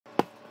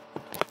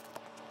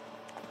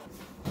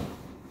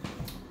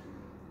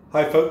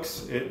Hi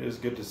folks, it is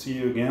good to see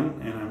you again,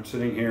 and I'm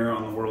sitting here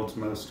on the world's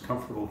most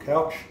comfortable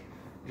couch.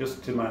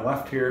 Just to my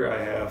left here I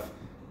have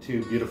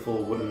two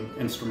beautiful wooden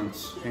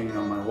instruments hanging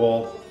on my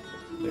wall.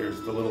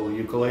 There's the little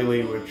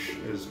ukulele, which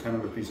is kind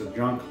of a piece of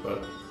junk,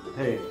 but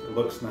hey, it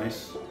looks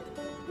nice.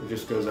 It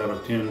just goes out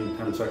of tune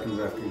 10 seconds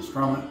after you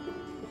strum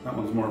it. That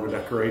one's more of a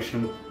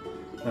decoration.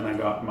 Then I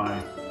got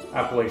my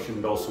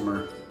Appalachian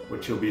dulcimer,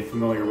 which you'll be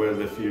familiar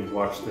with if you've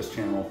watched this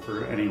channel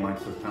for any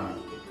length of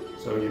time.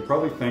 So you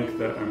probably think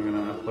that I'm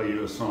going to play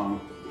you a song,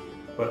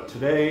 but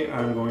today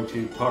I'm going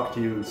to talk to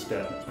you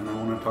instead, and I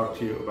want to talk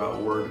to you about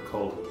a word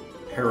called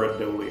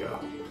Pareidolia.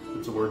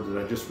 It's a word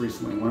that I just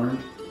recently learned.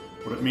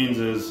 What it means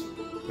is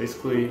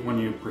basically when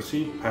you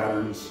perceive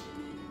patterns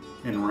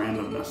in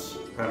randomness,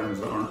 patterns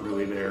that aren't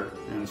really there,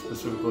 and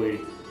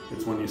specifically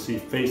it's when you see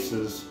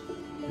faces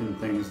in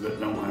things that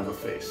don't have a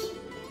face.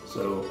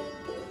 So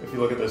if you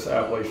look at this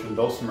Appalachian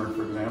dulcimer,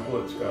 for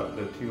example, it's got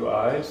the two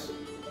eyes,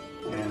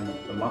 and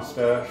the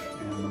mustache,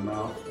 and the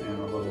mouth, and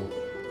a little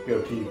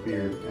goatee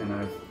beard. And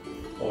I've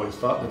always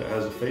thought that it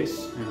has a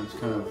face, and it's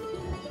kind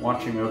of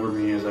watching over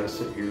me as I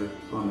sit here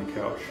on the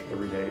couch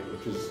every day,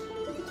 which is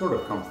sort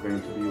of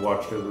comforting to be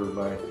watched over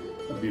by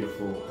a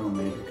beautiful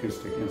homemade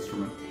acoustic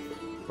instrument.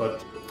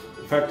 But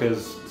the fact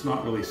is, it's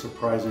not really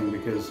surprising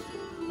because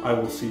I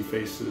will see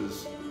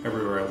faces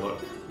everywhere I look.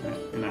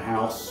 In a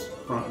house,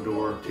 front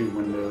door, two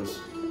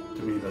windows,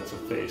 to me that's a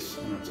face,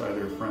 and it's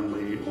either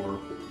friendly or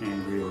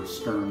angry or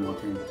stern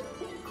looking.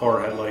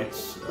 Car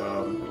headlights,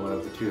 it'll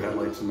have the two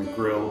headlights and the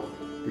grill.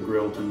 The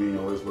grill to me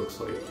always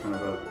looks like kind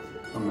of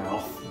a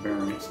mouth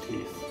bearing its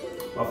teeth.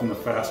 Often the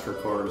faster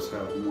cars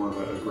have more of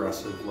an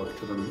aggressive look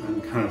to them,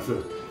 and kind of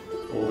the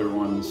older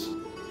ones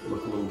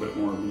look a little bit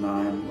more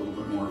benign, a little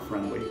bit more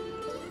friendly.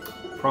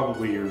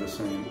 Probably you're the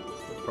same.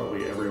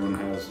 Probably everyone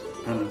has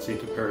a tendency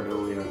to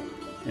pareidolia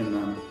in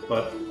them,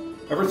 but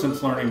ever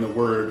since learning the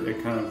word,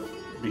 it kind of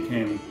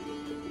became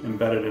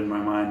embedded in my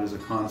mind as a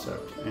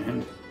concept,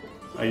 and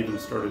I even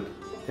started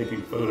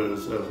taking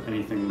photos of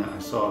anything that I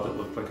saw that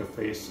looked like a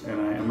face,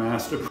 and I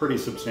amassed a pretty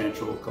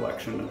substantial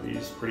collection of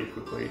these pretty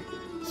quickly.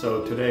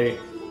 So today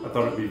I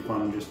thought it'd be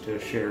fun just to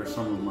share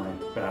some of my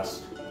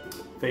best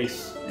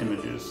face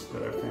images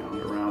that I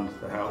found around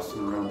the house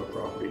and around the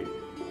property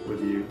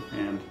with you,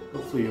 and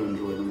hopefully you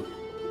enjoy them.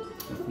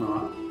 If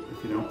not,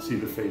 if you don't see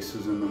the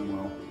faces in them,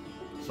 well,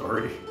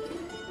 sorry.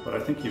 But I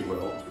think you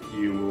will.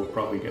 You will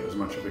probably get as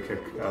much of a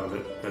kick out of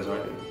it as I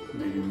did,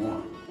 maybe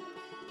more.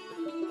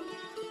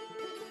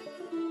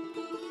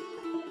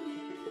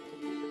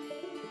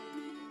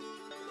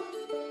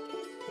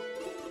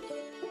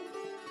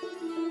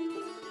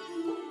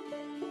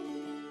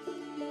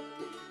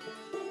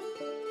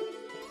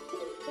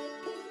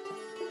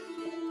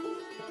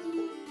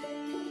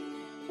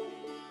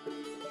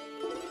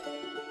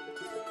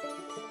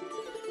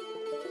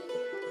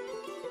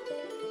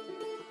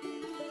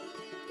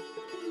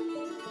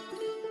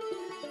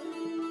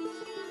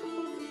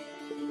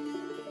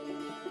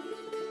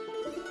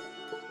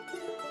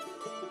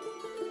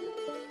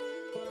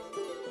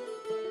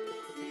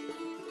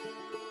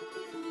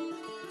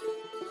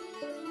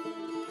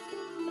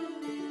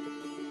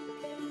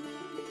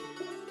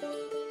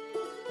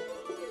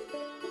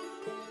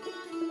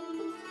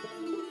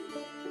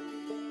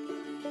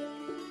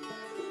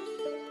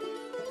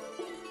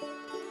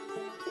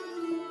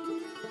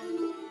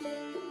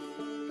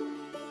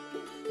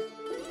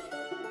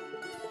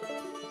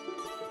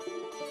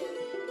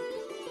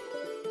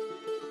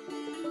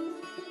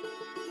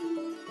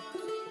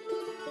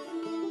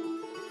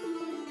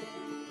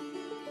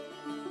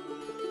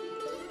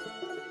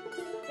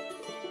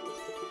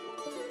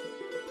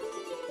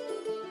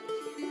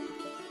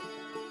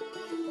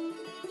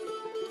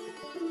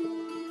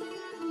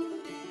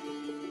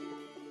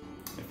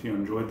 If you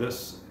enjoyed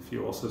this, if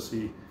you also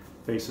see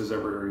faces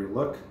everywhere you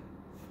look,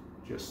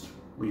 just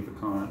leave a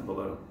comment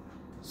below.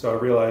 So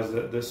I realized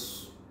that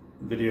this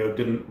video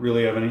didn't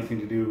really have anything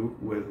to do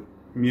with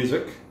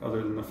music,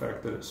 other than the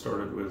fact that it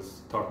started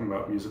with talking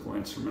about musical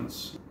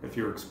instruments. If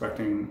you're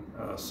expecting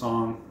a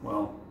song,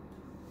 well,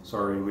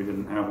 sorry we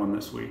didn't have one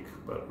this week,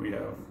 but we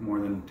have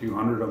more than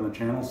 200 on the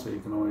channel, so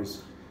you can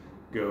always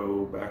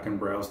go back and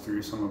browse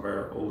through some of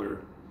our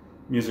older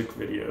music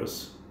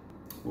videos.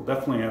 We'll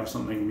definitely have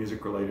something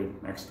music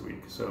related next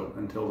week, so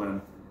until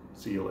then,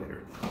 see you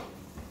later.